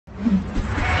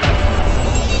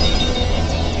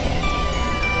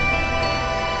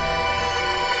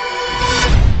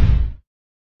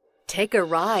Take a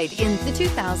ride in the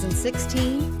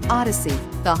 2016 Odyssey.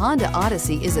 The Honda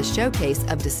Odyssey is a showcase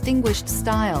of distinguished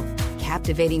style,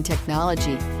 captivating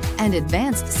technology, and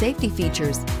advanced safety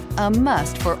features. A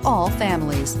must for all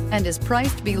families and is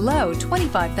priced below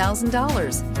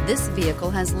 $25,000. This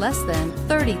vehicle has less than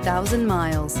 30,000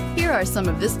 miles. Here are some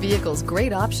of this vehicle's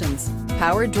great options: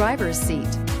 power driver's seat,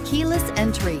 keyless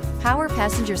entry, power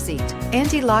passenger seat,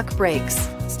 anti-lock brakes,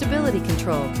 stability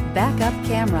control, backup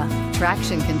camera,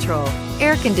 traction control,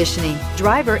 air conditioning,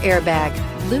 driver airbag,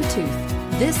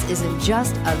 Bluetooth. This isn't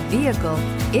just a vehicle,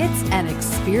 it's an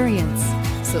experience.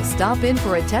 So stop in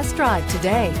for a test drive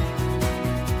today.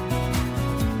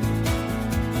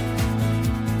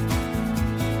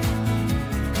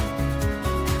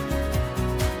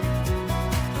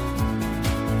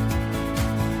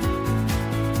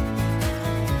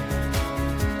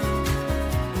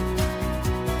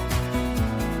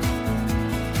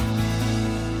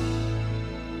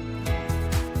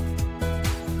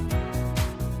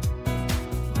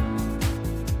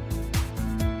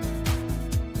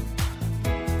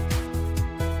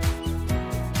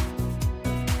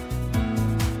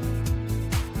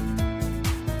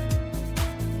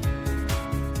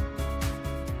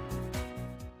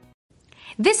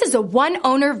 This is a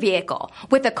one-owner vehicle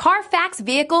with a Carfax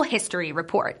Vehicle History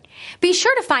Report. Be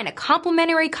sure to find a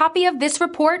complimentary copy of this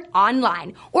report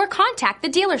online or contact the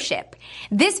dealership.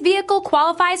 This vehicle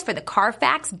qualifies for the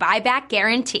Carfax Buyback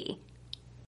Guarantee.